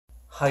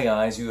Hi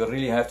guys, you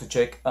really have to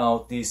check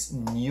out this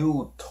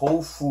new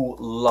tofu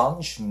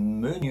lunch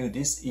menu.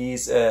 This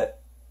is a,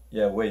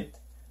 this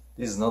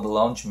is not a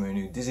lunch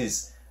menu. This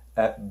is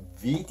a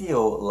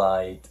video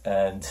light,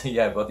 and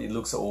but it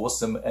looks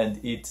awesome, and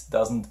it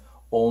doesn't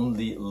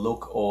only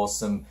look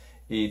awesome,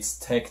 it's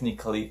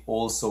technically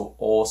also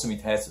awesome.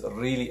 It has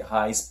really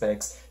high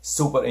specs,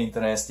 super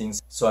interesting.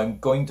 So I'm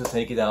going to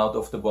take it out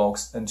of the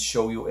box and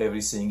show you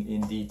everything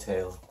in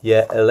detail.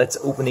 Let's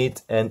open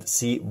it and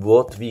see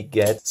what we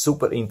get.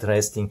 Super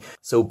interesting.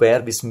 So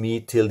bear with me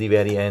till the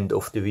very end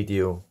of the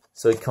video.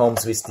 So it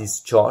comes with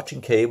this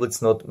charging cable.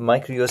 It's not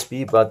micro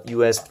USB but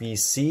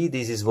USB-C.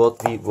 This is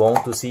what we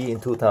want to see in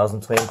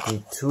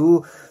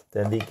 2022.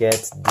 Then we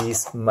get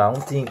this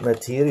mounting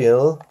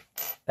material.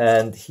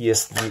 And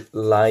here's the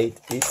light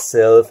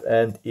itself,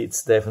 and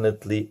it's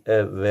definitely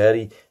a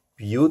very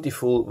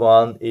beautiful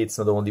one. It's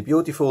not only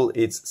beautiful,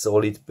 it's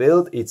solid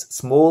build, it's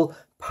small,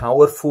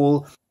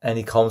 powerful, and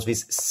it comes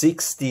with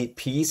 60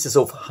 pieces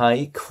of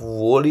high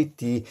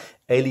quality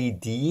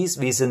LEDs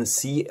with an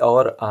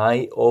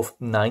CRI of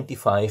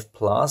 95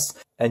 plus.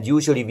 And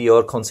usually we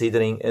are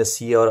considering a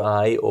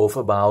CRI of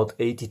about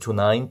 80 to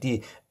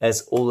 90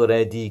 as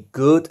already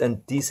good,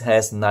 and this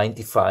has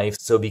 95,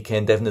 so we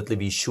can definitely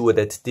be sure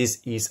that this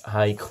is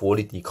high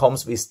quality. It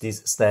comes with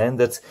this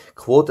standard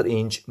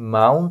 1/4"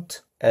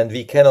 mount, and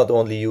we cannot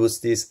only use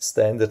this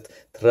standard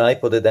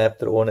tripod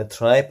adapter on a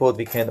tripod,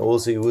 we can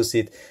also use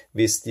it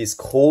with this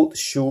cold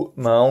shoe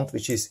mount,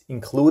 which is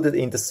included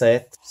in the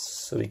set.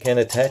 So we can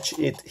attach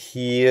it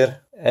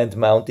here and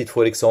mount it,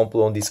 for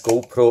example, on this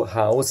GoPro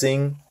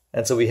housing.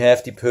 And so we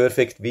have the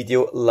perfect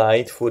video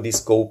light for this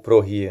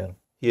GoPro here.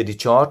 Here the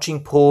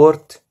charging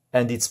port,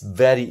 and it's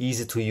very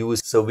easy to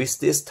use. So with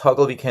this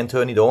toggle we can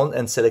turn it on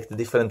and select the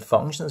different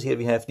functions. Here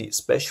we have the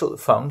special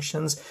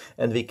functions,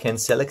 and we can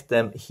select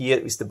them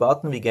here with the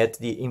button. We get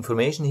the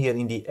information here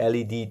in the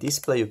LED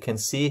display. You can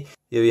see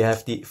here we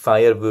have the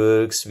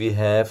fireworks, we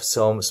have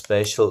some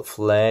special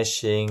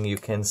flashing, you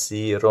can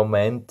see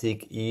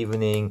romantic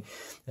evening,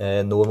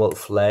 normal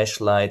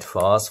flashlight,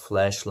 fast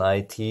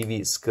flashlight,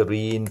 TV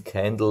screen,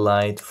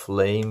 candlelight,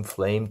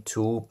 flame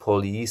 2,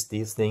 police,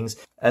 these things.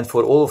 And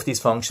for all of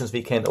these functions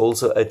we can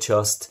also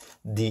adjust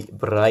the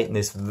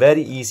brightness.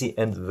 Very easy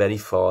and very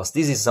fast.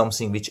 This is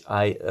something which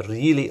I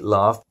really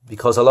love,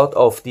 because a lot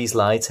of these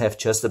lights have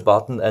just a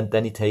button and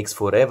then it takes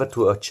forever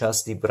to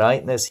adjust the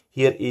brightness.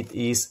 Here it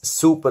is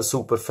super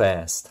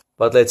fast.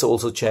 But let's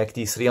also check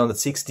the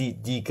 360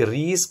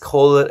 degrees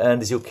color,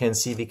 and as you can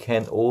see we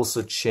can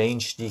also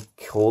change the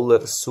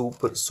color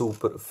super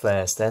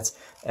fast. That's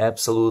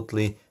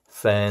absolutely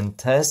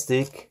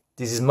fantastic.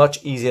 This is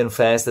much easier and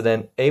faster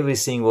than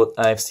everything what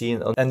I've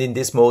seen. And in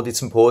this mode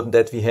it's important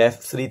that we have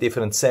 3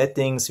 different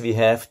settings. We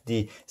have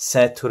the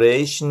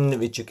saturation,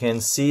 which you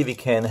can see we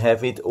can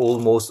have it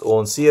almost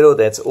on 0.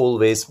 That's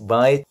always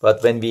white.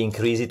 But when we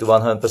increase it to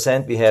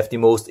 100%, we have the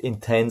most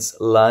intense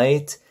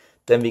light.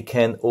 Then we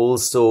can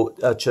also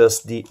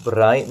adjust the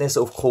brightness,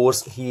 of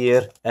course,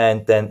 here,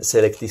 and then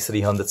select the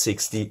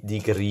 360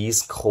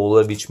 degrees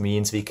color, which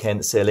means we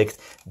can select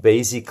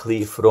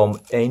basically from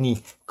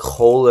any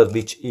color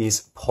which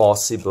is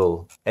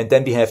possible. And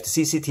then we have the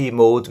CCT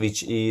mode,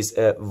 which is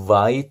a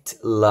white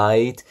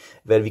light,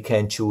 where we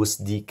can choose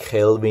the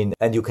Kelvin,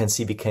 and you can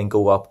see we can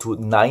go up to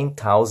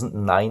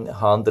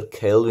 9900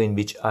 Kelvin,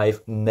 which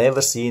I've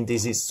never seen.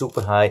 This is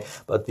super high,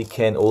 but we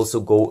can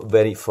also go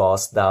very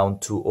fast down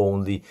to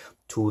only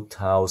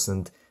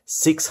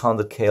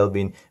 2600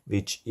 Kelvin,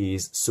 which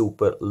is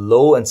super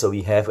low. And so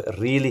we have a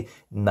really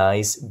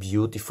nice,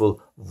 beautiful,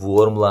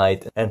 warm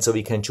light, and so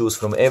we can choose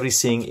from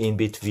everything in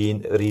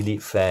between really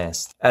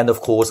fast. And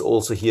of course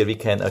also here we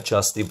can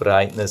adjust the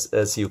brightness.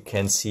 As you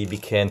can see, we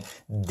can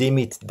dim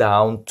it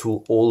down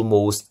to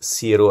almost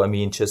 0, I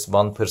mean just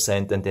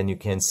 1%, and then you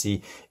can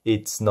see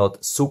it's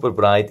not super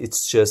bright,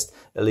 it's just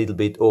a little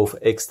bit of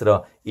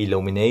extra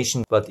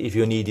illumination. But if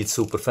you need it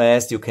super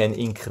fast, you can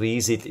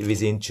increase it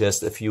within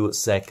just a few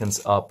seconds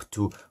up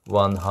to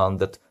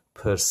 100%,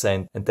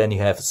 and then you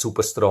have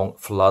super strong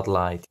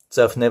floodlight.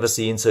 So I've never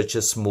seen such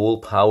a small,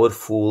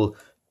 powerful,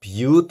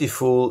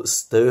 beautiful,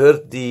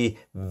 sturdy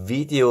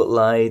video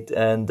light.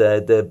 And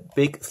the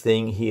big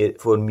thing here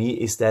for me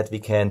is that we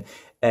can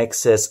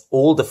access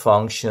all the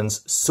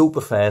functions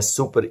super fast,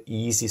 super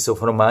easy. So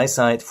from my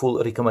side,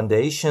 full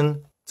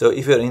recommendation. So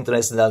if you're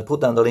interested, I'll put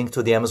down the link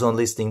to the Amazon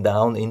listing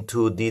down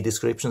into the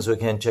description, so you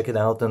can check it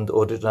out and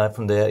order it right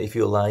from there if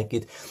you like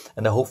it.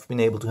 And I hope I've been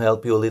able to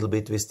help you a little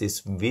bit with this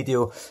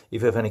video.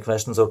 If you have any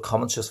questions or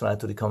comments, just write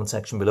to the comment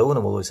section below, and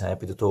I'm always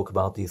happy to talk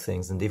about these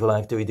things. And if you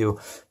like the video,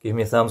 give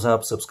me a thumbs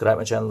up, subscribe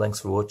my channel. Thanks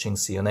for watching.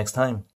 See you next time.